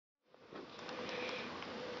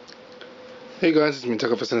Hey guys, it's me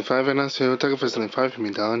Taka75 안녕하세요.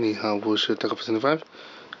 Taka75입니다. 你好,我是Taka75.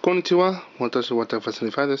 Konnichiwa. Watashi wa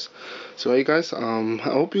Taka75 desu. So hey guys, I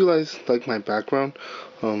hope you guys like my background.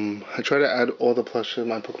 I try to add all the plushes,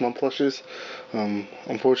 my Pokemon plushes.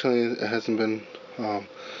 Unfortunately, it hasn't been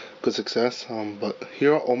good success. But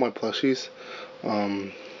here are all my plushies.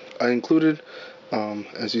 I included,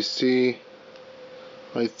 as you see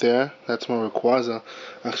right there, that's my Rayquaza.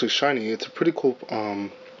 Actually shiny. It's a pretty cool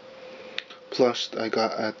plush I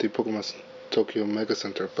got at the Pokemon Tokyo Mega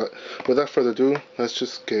Center. But without further ado, let's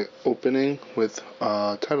just get opening with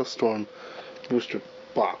Tidal Strom booster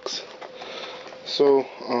box. So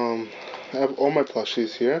I have all my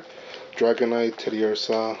plushies here: Dragonite,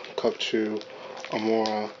 Teddiursa, Cupchew,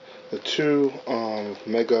 Amora, the two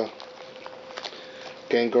Mega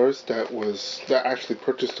Gengars that actually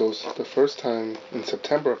purchased those the first time in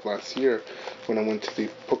September of last year when I went to the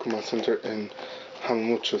Pokemon Center in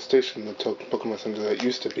Hamamucho Station, the Pokemon Center that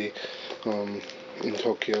used to be in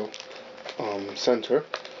Tokyo Center.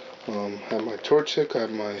 I have my Torchic, I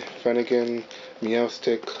have my Fennekin,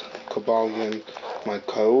 Meowstic, Cobalion, my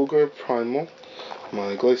Kyogre Primal,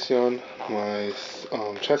 my Glaceon, my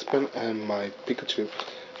Chespin, and my Pikachu.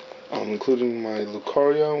 Including my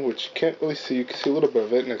Lucario, which you can't really see. You can see a little bit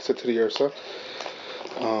of it next to Teddiursa.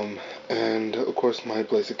 And of course my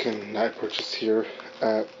Blaziken that I purchased here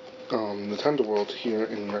at Nintendo World here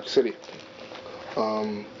in New York City.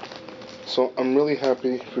 So I'm really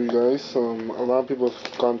happy for you guys. A lot of people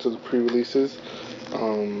have gone to the pre-releases.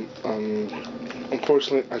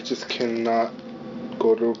 Unfortunately, I just cannot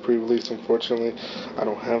go to a pre-release. Unfortunately, I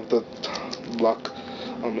don't have the luck.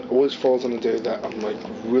 It always falls on a day that I'm like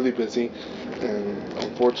really busy, and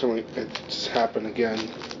unfortunately it just happened again.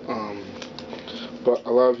 But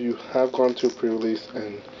a lot of you have gone to a pre-release,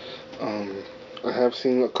 and I have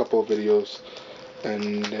seen a couple of videos,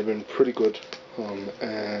 and they've been pretty good.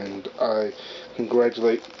 And I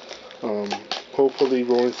congratulate. Hopefully,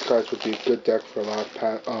 Rolling Skies will be a good deck for a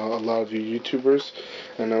lot of you YouTubers,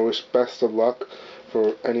 and I wish best of luck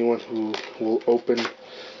for anyone who will open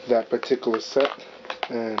that particular set.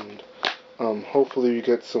 And hopefully we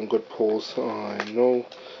get some good pulls. I know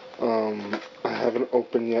I haven't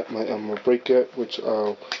opened yet my Emerald Break yet, which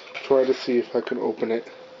I'll try to see if I can open it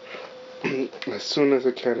as soon as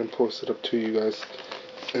I can and post it up to you guys.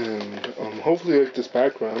 And hopefully you like this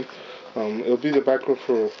background. It'll be the background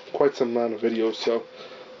for quite some amount of videos. So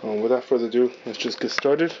without further ado, let's just get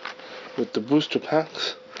started with the booster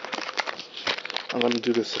packs. I'm going to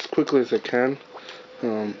do this as quickly as I can.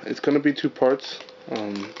 It's going to be two parts.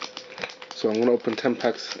 So I'm going to open 10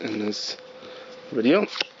 packs in this video.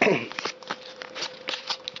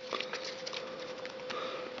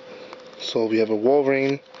 So we have a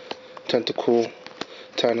Wolverine, Tentacool,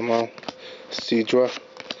 Tynamo, Seadra,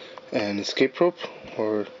 and Escape Rope,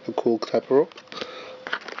 or a cool type of rope.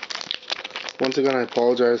 Once again, I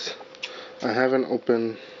apologize. I haven't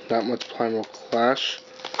opened that much Primal Clash,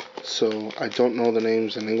 so I don't know the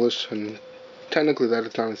names in English, and technically that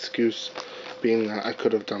is not an excuse, being that I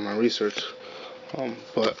could have done my research.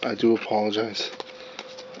 But I do apologize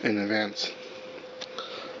in advance.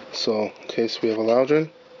 So, okay, so we have a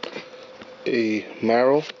Loudon, a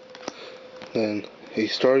Marrow, then a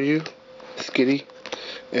Staryu, Skitty,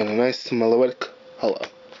 and a nice Meloetic. Hello.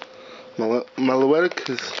 Meloetic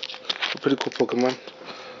is a pretty cool Pokemon.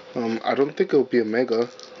 I don't think it'll be a Mega,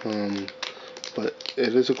 but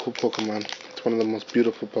it is a cool Pokemon. It's one of the most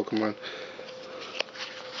beautiful Pokemon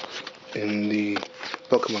in the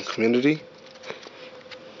Pokemon community.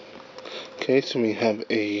 Okay, so we have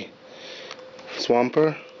a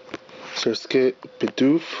Swampert, Surskit,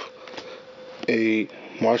 Bidoof, a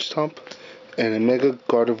Marshtomp, and a Mega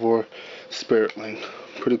Gardevoir Spiritling.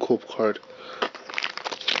 Pretty cool card.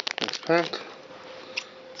 Next pack.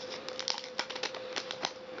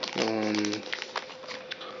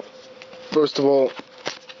 First of all,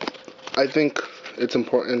 I think it's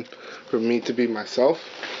important for me to be myself,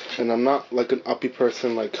 and I'm not like an uppy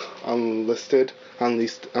person, like unlisted.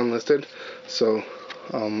 So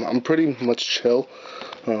I'm pretty much chill.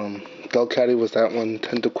 Delcatty was that one,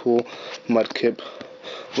 Tentacool, Mudkip,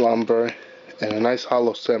 Lombre, and a nice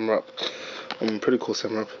hollow Samurott. Pretty cool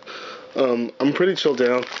Samurott. I'm pretty chilled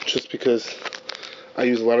down just because I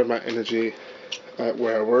use a lot of my energy at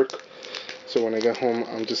where I work. So when I get home,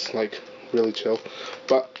 I'm just like really chill.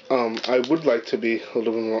 But I would like to be a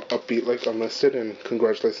little bit more upbeat like Unlisted, and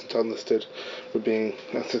congratulations to Unlisted for being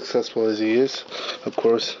as successful as he is. Of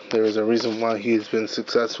course, there is a reason why he's been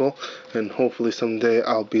successful, and hopefully someday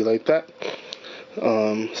I'll be like that.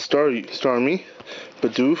 Starmie,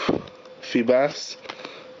 Bidoof, Feebas,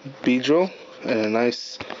 Beedrill, and a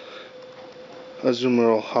nice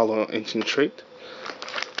Azumarill Hollow Ancient Trait.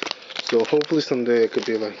 So hopefully someday I could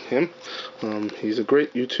be like him. He's a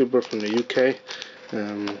great YouTuber from the UK.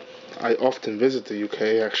 I often visit the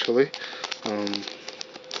UK actually.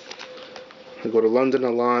 I go to London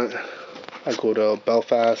a lot. I go to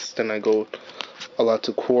Belfast, and I go a lot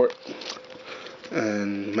to Court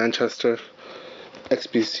and Manchester.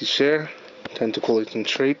 XBC Share, Tentacle Ancient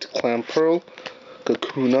Trait, Clam Pearl,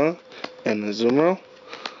 Kakuna, and Azumarill.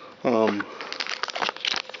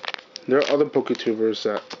 There are other PokeTubers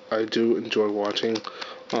that I do enjoy watching.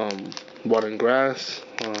 Water and Grass,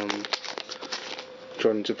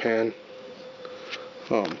 Jordan Japan.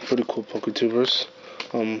 Pretty cool PokeTubers.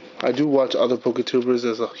 I do watch other PokeTubers.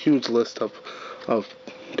 There's a huge list of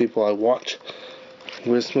people I watch.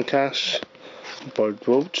 Wismacash, Bard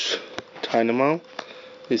Roach, Dynamo,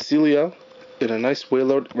 Isilio, and a nice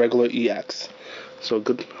Wailord regular EX. So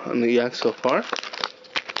good on the EX so far.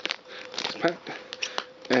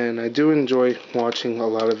 And I do enjoy watching a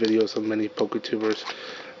lot of videos of many PokeTubers,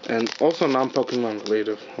 and also non-Pokemon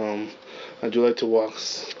related. I do like to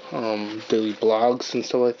watch daily blogs and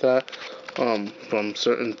stuff like that from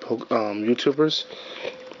certain YouTubers.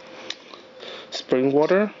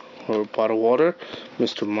 Springwater or Bottle Water,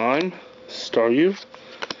 Mr. Mime, Staryu,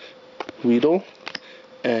 Weedle,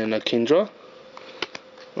 and Akindra.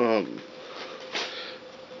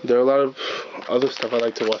 There are a lot of other stuff I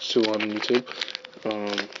like to watch too on YouTube.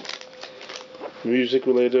 Music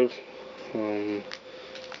related. I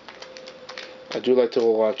do like to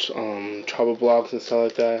watch travel blogs and stuff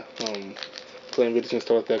like that. Playing videos and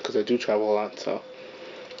stuff like that, because I do travel a lot, so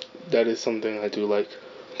that is something I do like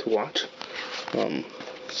to watch.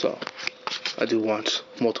 So I do watch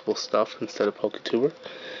multiple stuff instead of PokeTuber.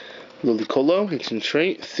 Lilicolo, Ancient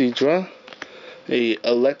Trait, Seadra, a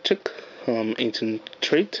Electric, Ancient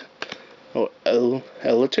Trait, or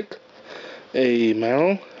Electric, a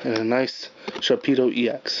Marrow, and a nice Sharpedo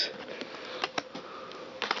EX.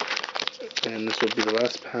 And this will be the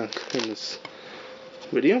last pack in this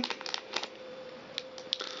video.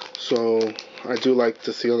 So I do like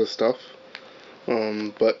to see other stuff.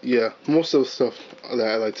 But yeah, most of the stuff that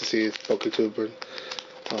I like to see is PokeTuber,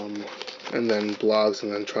 and then blogs,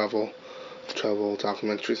 and then travel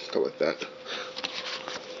documentaries and stuff like that.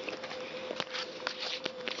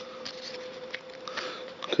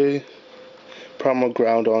 Okay, Primal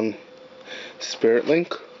Ground on Spirit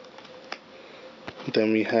Link.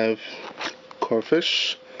 Then we have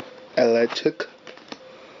Corfish, Electric,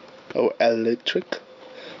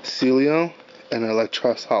 Celio, and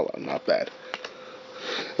Electros Hollow. Not bad.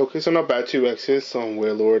 Okay, so not bad. 2 X's on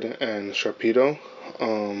Wailord and Sharpedo.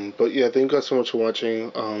 But yeah, thank you guys so much for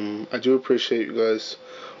watching. I do appreciate you guys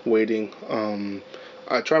waiting.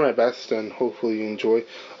 I try my best, and hopefully you enjoy.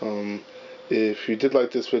 If you did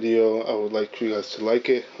like this video, I would like you guys to like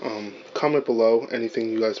it. Comment below anything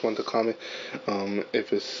you guys want to comment.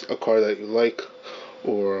 If it's a card that you like,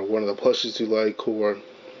 or one of the plushes you like, or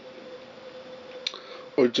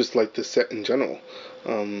just like the set in general.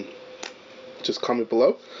 Just comment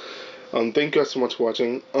below. Thank you guys so much for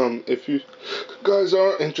watching. If you guys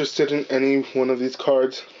are interested in any one of these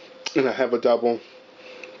cards, and I have a double,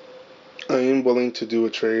 I am willing to do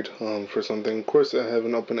a trade for something. Of course, I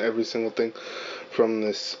haven't opened every single thing from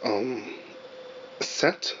this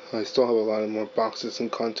set. I still have a lot of more boxes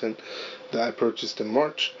and content that I purchased in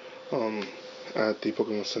March at the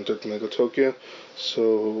Pokemon Center at Mega Tokyo.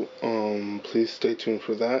 So please stay tuned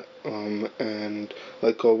for that. And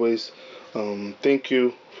like always, thank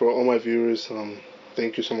you for all my viewers.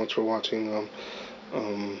 Thank you so much for watching.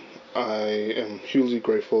 I am hugely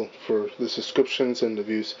grateful for the subscriptions and the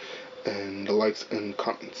views and the likes and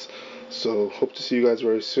comments. So hope to see you guys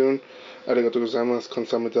very soon. Arigatou gozaimasu,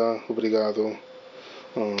 kamsahamnida, obrigado,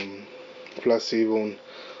 placebo,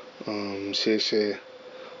 xie xie,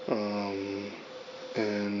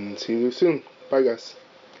 and see you soon. Bye guys.